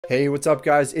Hey, what's up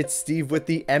guys? It's Steve with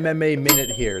the MMA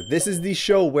Minute here. This is the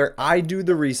show where I do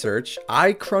the research,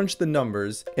 I crunch the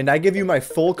numbers, and I give you my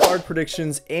full card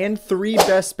predictions and 3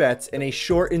 best bets in a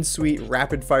short and sweet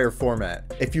rapid fire format.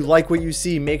 If you like what you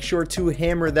see, make sure to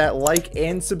hammer that like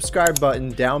and subscribe button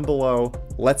down below.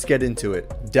 Let's get into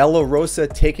it. De La Rosa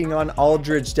taking on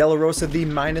Aldrich. De La Rosa the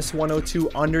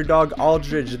 -102 underdog,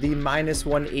 Aldrich the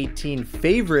 -118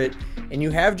 favorite. And you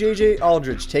have JJ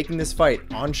Aldrich taking this fight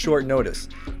on short notice.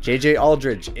 JJ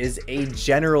Aldrich is a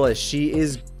generalist. She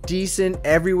is decent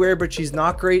everywhere, but she's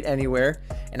not great anywhere.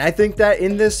 And I think that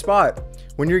in this spot,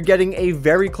 when you're getting a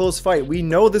very close fight, we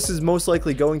know this is most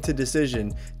likely going to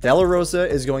decision. De La Rosa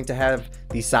is going to have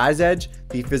the size edge,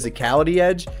 the physicality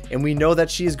edge, and we know that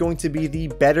she is going to be the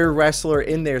better wrestler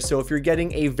in there. So if you're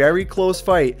getting a very close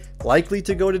fight, likely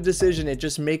to go to decision, it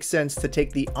just makes sense to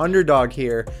take the underdog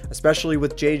here, especially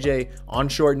with JJ on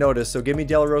short notice. So give me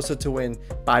De La Rosa to win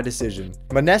by decision.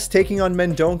 Maness taking on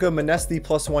Mendonca. Maness the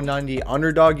 +190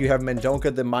 underdog. You have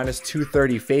Mendonca the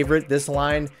 -230 favorite. This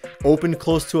line opened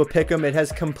close to a pick'em. It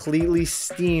has completely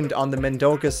steamed on the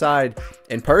Mendonca side,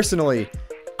 and personally,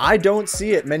 I don't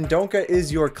see it. Mendonca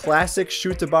is your classic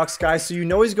shoot to box guy, so you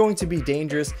know he's going to be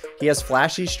dangerous. He has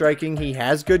flashy striking, he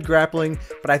has good grappling,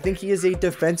 but I think he is a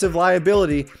defensive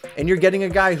liability, and you're getting a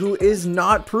guy who is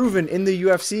not proven in the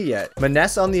UFC yet.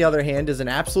 Maness, on the other hand, is an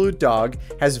absolute dog,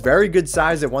 has very good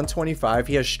size at 125,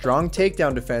 he has strong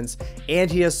takedown defense, and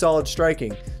he has solid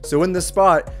striking. So in the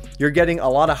spot, you're getting a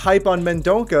lot of hype on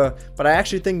Mendonca, but I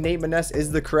actually think Nate Maness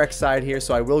is the correct side here,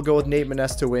 so I will go with Nate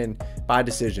Maness to win by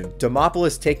decision.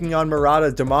 Demopoulos taking on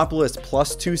Murata. Demopoulos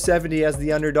 +270 as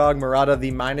the underdog. Murata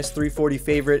the -340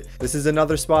 favorite. This is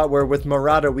another spot where with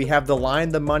Murata, we have the line,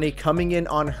 the money coming in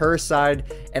on her side,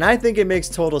 and I think it makes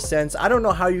total sense. I don't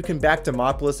know how you can back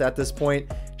Demopoulos at this point.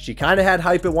 She kind of had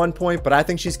hype at one point, but I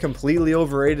think she's completely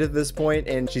overrated at this point,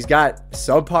 and she's got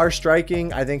subpar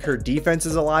striking. I think her defense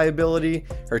is a liability.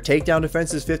 Her takedown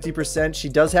defense is 50%. She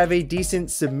does have a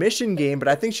decent submission game, but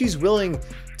I think she's willing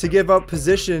to give up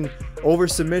position over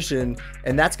submission,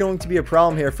 and that's going to be a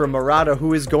problem here for Murata,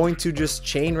 who is going to just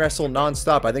chain wrestle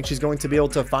nonstop. I think she's going to be able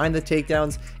to find the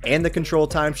takedowns and the control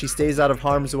time. She stays out of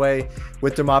harm's way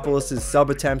with Demopoulos' sub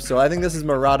attempts, so I think this is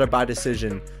Murata by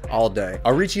decision all day.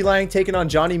 Aoriqileng taking on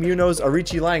Johnny Munoz.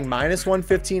 Aoriqileng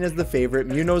 -115 as the favorite.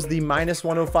 Munoz the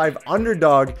 -105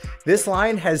 underdog. This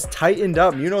line has tightened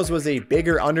up. Munoz was a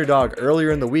bigger underdog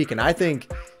earlier in the week, and I think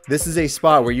this is a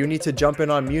spot where you need to jump in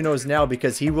on Munoz now,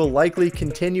 because he will likely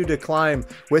continue to climb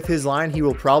with his line. He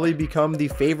will probably become the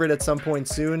favorite at some point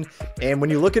soon. And when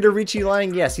you look at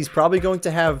Aoriqileng, yes, he's probably going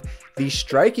to have the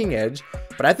striking edge,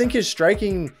 but I think his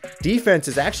striking defense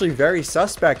is actually very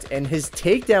suspect, and his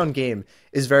takedown game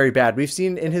is very bad. We've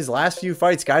seen in his last few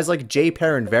fights, guys like Jay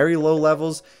Perrin, very low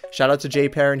levels. Shout out to Jay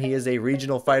Perrin. He is a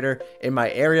regional fighter in my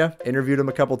area. Interviewed him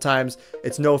a couple times.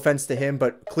 It's no offense to him,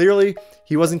 but clearly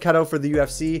he wasn't cut out for the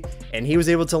UFC, and he was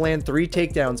able to land 3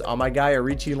 takedowns on my guy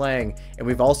Aoriqileng. And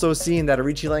we've also seen that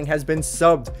Aoriqileng has been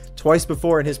subbed twice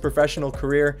before in his professional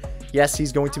career. Yes,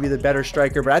 he's going to be the better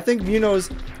striker, but I think Munoz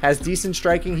has decent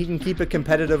striking. He can keep it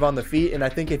competitive on the feet, and I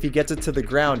think if he gets it to the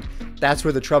ground, that's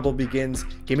where the trouble begins.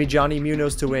 Give me Johnny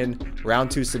Munoz to win,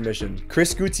 round 2 submission.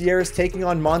 Chris Gutierrez taking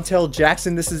on Montel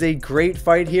Jackson. This is a great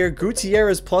fight here.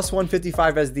 Gutierrez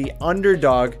 +155 as the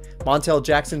underdog. Montel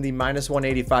Jackson the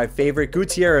 -185 favorite.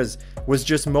 Gutierrez was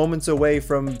just moments away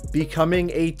from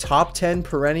becoming a top 10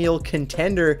 perennial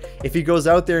contender if he goes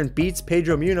out there and beats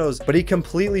Pedro Munoz, but he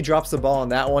completely drops the ball on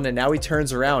that one, and now he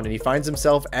turns around and he finds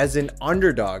himself as an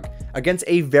underdog against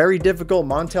a very difficult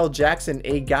Montel Jackson,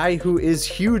 a guy who is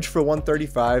huge for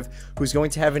 135, who's going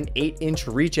to have an 8-inch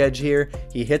reach edge here.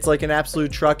 He hits like an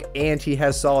absolute truck, and he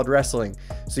has solid wrestling.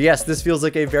 So yes, this feels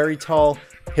like a very tall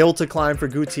hill to climb for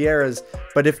Gutierrez,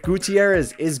 but if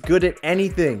Gutierrez is good at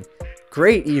anything,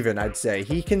 great even, I'd say,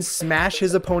 he can smash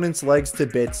his opponent's legs to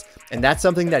bits, and that's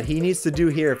something that he needs to do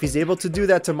here. If he's able to do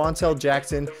that to Montel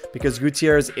Jackson, because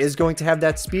Gutierrez is going to have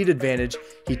that speed advantage,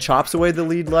 he chops away the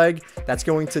lead leg. That's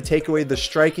going to take away the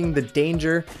striking, the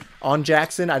danger on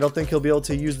Jackson. I don't think he'll be able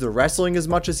to use the wrestling as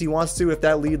much as he wants to if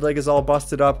that lead leg is all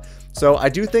busted up. So I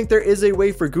do think there is a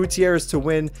way for Gutierrez to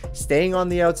win, staying on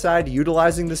the outside,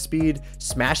 utilizing the speed,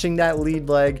 smashing that lead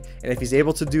leg, and if he's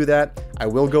able to do that, I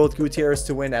will go with Gutierrez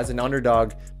to win as an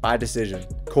underdog by decision.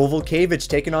 Kowalkiewicz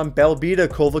taking on Belbita.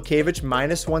 Kowalkiewicz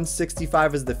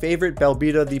 -165 is the favorite.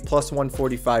 Belbita the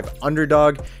 +145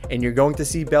 underdog, and you're going to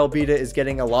see Belbita is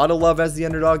getting a lot of love as the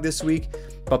underdog this week,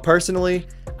 but personally,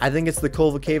 I think it's the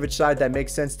Kowalkiewicz side that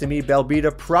makes sense to me.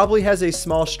 Belbita probably has a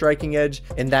small striking edge,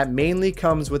 and that mainly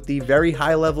comes with the very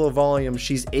high level of volume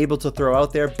she's able to throw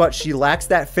out there, but she lacks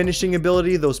that finishing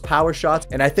ability, those power shots.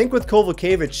 And I think with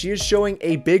Kowalkiewicz, she is showing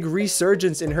a big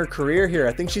resurgence in her career here.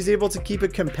 I think she's able to keep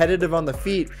it competitive on the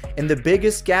feet, and the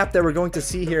biggest gap that we're going to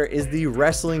see here is the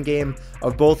wrestling game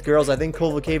of both girls. I think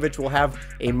Kowalkiewicz will have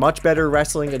a much better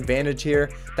wrestling advantage here.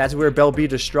 That's where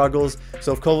Belbita struggles.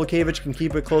 So if Kowalkiewicz can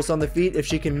keep it close on the feet, if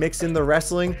she can mix in the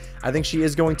wrestling, I think she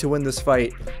is going to win this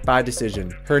fight by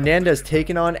decision. Hernandez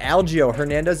taking on Algeo.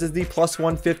 Hernandez is the plus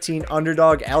 115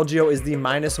 underdog. Algeo is the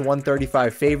minus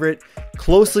 135 favorite.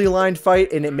 Closely lined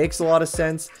fight, and it makes a lot of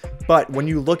sense. But when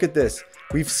you look at this,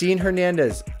 we've seen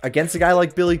Hernandez against a guy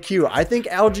like Billy Q. I think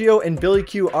Algeo and Billy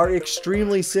Q are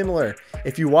extremely similar.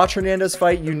 If you watch Hernandez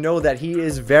fight, you know that he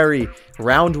is very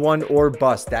round one or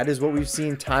bust. That is what we've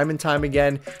seen time and time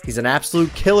again. He's an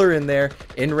absolute killer in there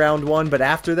in round one, but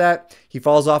after that, he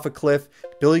falls off a cliff.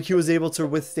 Billy Q was able to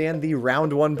withstand the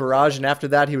round one barrage, and after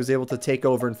that, he was able to take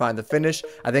over and find the finish.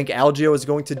 I think Algeo is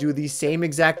going to do the same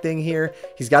exact thing here.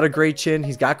 He's got a great chin.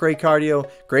 He's got great cardio,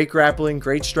 great grappling,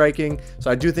 great striking.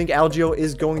 So I do think Algeo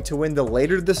is going to win. The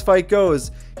later this fight goes,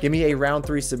 give me a round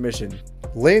 3 submission.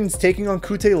 Linz taking on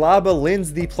Cutelaba.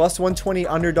 Linz, the plus 120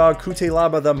 underdog.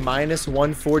 Cutelaba, the minus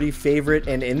 140 favorite.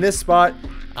 And in this spot,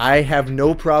 I have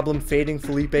no problem fading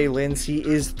Felipe Linz. He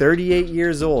is 38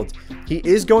 years old. He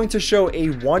is going to show a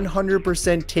 100%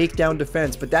 takedown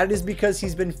defense, but that is because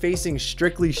he's been facing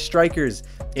strictly strikers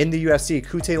in the UFC.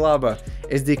 Cutelaba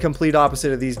is the complete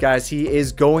opposite of these guys. He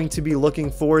is going to be looking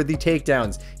for the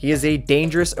takedowns. He is a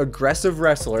dangerous, aggressive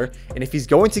wrestler, and if he's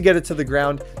going to get it to the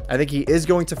ground, I think he is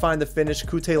going to find the finish.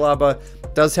 Cutelaba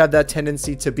does have that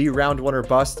tendency to be round one or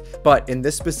bust, but in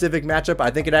this specific matchup,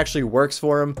 I think it actually works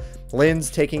for him.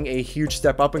 Linz taking a huge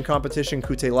step up in competition.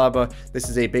 Cutelaba, this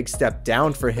is a big step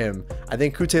down for him. I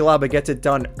think Cutelaba gets it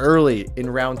done early in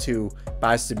round 2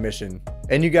 by submission.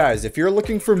 And you guys, if you're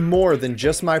looking for more than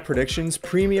just my predictions,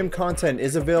 premium content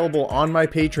is available on my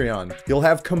Patreon. You'll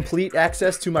have complete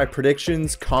access to my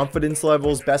predictions, confidence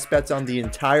levels, best bets on the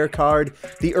entire card,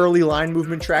 the early line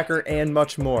movement tracker, and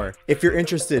much more. If you're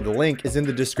interested, link is in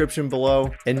the description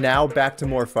below. And now back to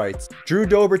more fights. Drew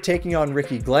Dober taking on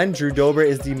Aoriqileng. Drew Dober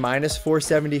is the minus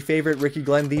 470 favorite.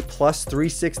 Aoriqileng the plus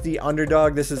 360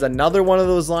 underdog. This is another one of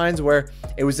those lines where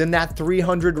it was in that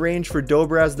 300 range for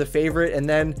Dober as the favorite, and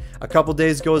then a couple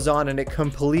days goes on and it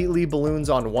completely balloons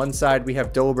on one side. We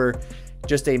have Dober,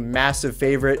 just a massive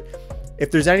favorite.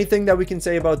 If there's anything that we can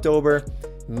say about Dober,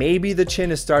 maybe the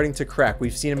chin is starting to crack.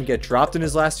 We've seen him get dropped in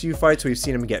his last few fights. We've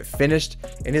seen him get finished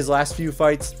in his last few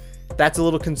fights. That's a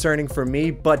little concerning for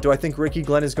me, but do I think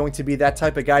Aoriqileng is going to be that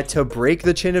type of guy to break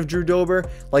the chin of Drew Dober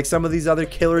like some of these other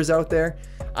killers out there?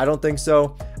 I don't think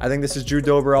so. I think this is Drew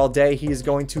Dober all day. He is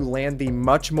going to land the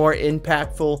much more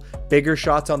impactful, bigger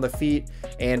shots on the feet,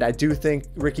 and I do think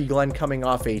Aoriqileng coming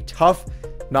off a tough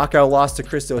knockout loss to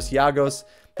Christos Giagos,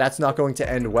 that's not going to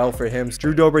end well for him.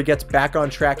 Drew Dober gets back on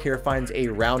track here, finds a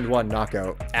round 1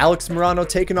 knockout. Alex Morono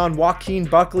taking on Joaquin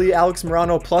Buckley. Alex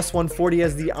Morono plus 140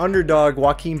 as the underdog.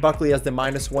 Joaquin Buckley as the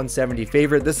minus 170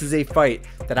 favorite. This is a fight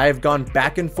that I have gone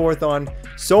back and forth on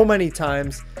so many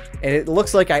times, and it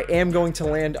looks like I am going to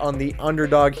land on the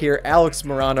underdog here. Alex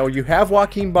Morono, you have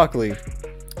Joaquin Buckley.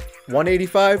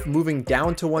 185 moving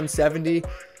down to 170.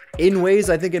 In ways,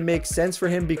 I think it makes sense for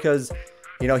him because,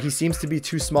 you know, he seems to be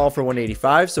too small for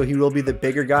 185, so he will be the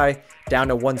bigger guy down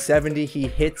to 170. He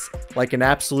hits like an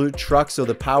absolute truck, so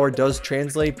the power does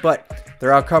translate, but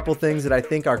there are a couple things that I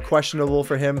think are questionable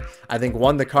for him. I think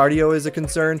one, the cardio is a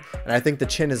concern, and I think the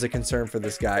chin is a concern for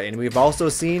this guy. And we've also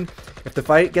seen if the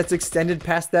fight gets extended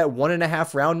past that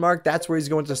 1.5 round mark, that's where he's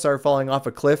going to start falling off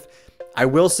a cliff. I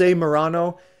will say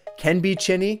Morono can be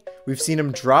chinny. We've seen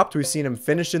him dropped. We've seen him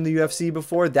finished in the UFC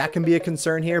before. That can be a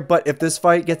concern here. But if this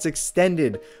fight gets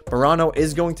extended, Morono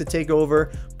is going to take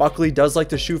over. Buckley does like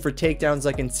to shoot for takedowns.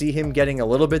 I can see him getting a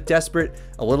little bit desperate,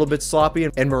 a little bit sloppy.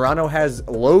 And Morono has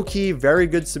low-key, very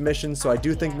good submissions. So I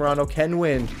do think Morono can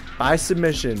win by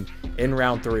submission in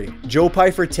round 3. Joe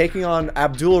Pyfer taking on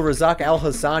Abdulrazak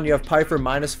Alhassan. You have Pyfer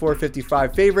minus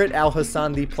 455 favorite.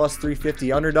 Alhassan the plus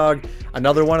 350 underdog.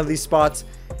 Another one of these spots.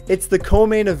 It's the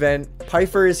co-main event.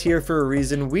 Pyfer is here for a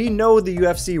reason. We know the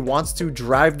UFC wants to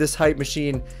drive this hype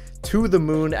machine to the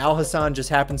moon. Alhassan just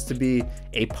happens to be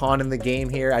a pawn in the game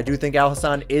here. I do think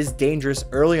Alhassan is dangerous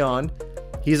early on.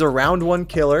 He's a round 1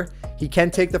 killer. He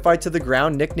can take the fight to the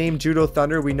ground. Nicknamed Judo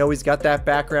Thunder. We know he's got that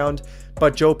background.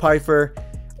 But Joe Pyfer,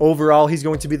 Overall, he's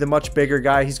going to be the much bigger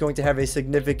guy. He's going to have a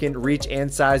significant reach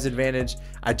and size advantage.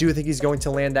 I do think he's going to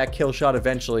land that kill shot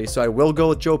eventually, so I will go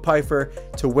with Joe Pyfer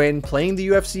to win, playing the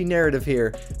UFC narrative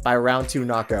here by round 2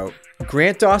 knockout.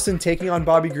 Grant Dawson taking on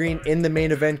Bobby Green in the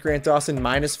main event. Grant Dawson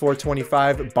minus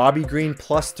 425, Bobby Green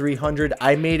plus 300.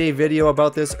 I made a video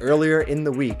about this earlier in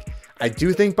the week. I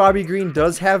do think Bobby Green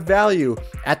does have value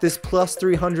at this plus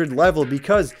 300 level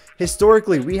because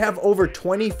historically we have over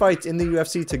 20 fights in the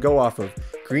UFC to go off of.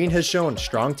 Green has shown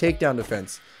strong takedown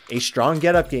defense, a strong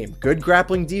get-up game, good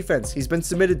grappling defense. He's been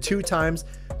submitted 2 times.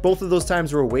 Both of those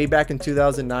times were way back in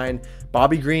 2009.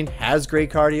 Bobby Green has great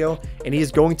cardio, and he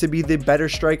is going to be the better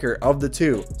striker of the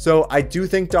two. So I do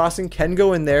think Dawson can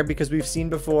go in there because we've seen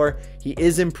before he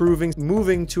is improving.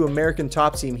 Moving to American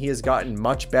Top Team, he has gotten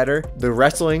much better. The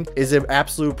wrestling is an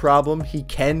absolute problem. He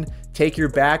can take your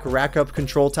back, rack up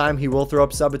control time. He will throw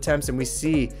up sub attempts, and we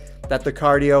see that the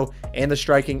cardio and the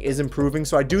striking is improving.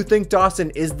 So I do think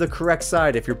Dawson is the correct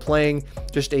side if you're playing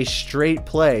just a straight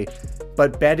play.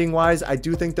 But betting wise, I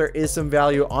do think there is some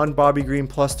value on Bobby Green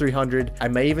plus 300. I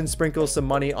may even sprinkle some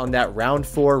money on that round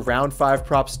 4, round 5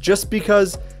 props just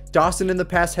because Dawson in the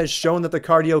past has shown that the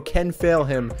cardio can fail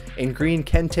him and Green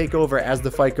can take over as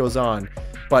the fight goes on.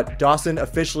 But Dawson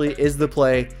officially is the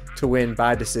play to win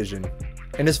by decision.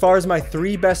 And as far as my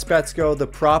 3 best bets go,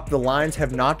 the lines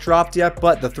have not dropped yet,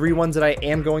 but the 3 ones that I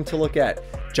am going to look at: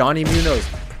 Johnny Munoz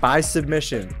by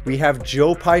submission, we have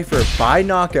Joe Pyfer by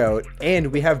knockout, and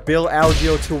we have Bill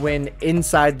Algeo to win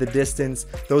inside the distance.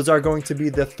 Those are going to be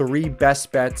the 3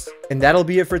 best bets. And that'll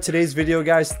be it for today's video,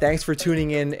 guys. Thanks for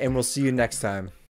tuning in, and we'll see you next time.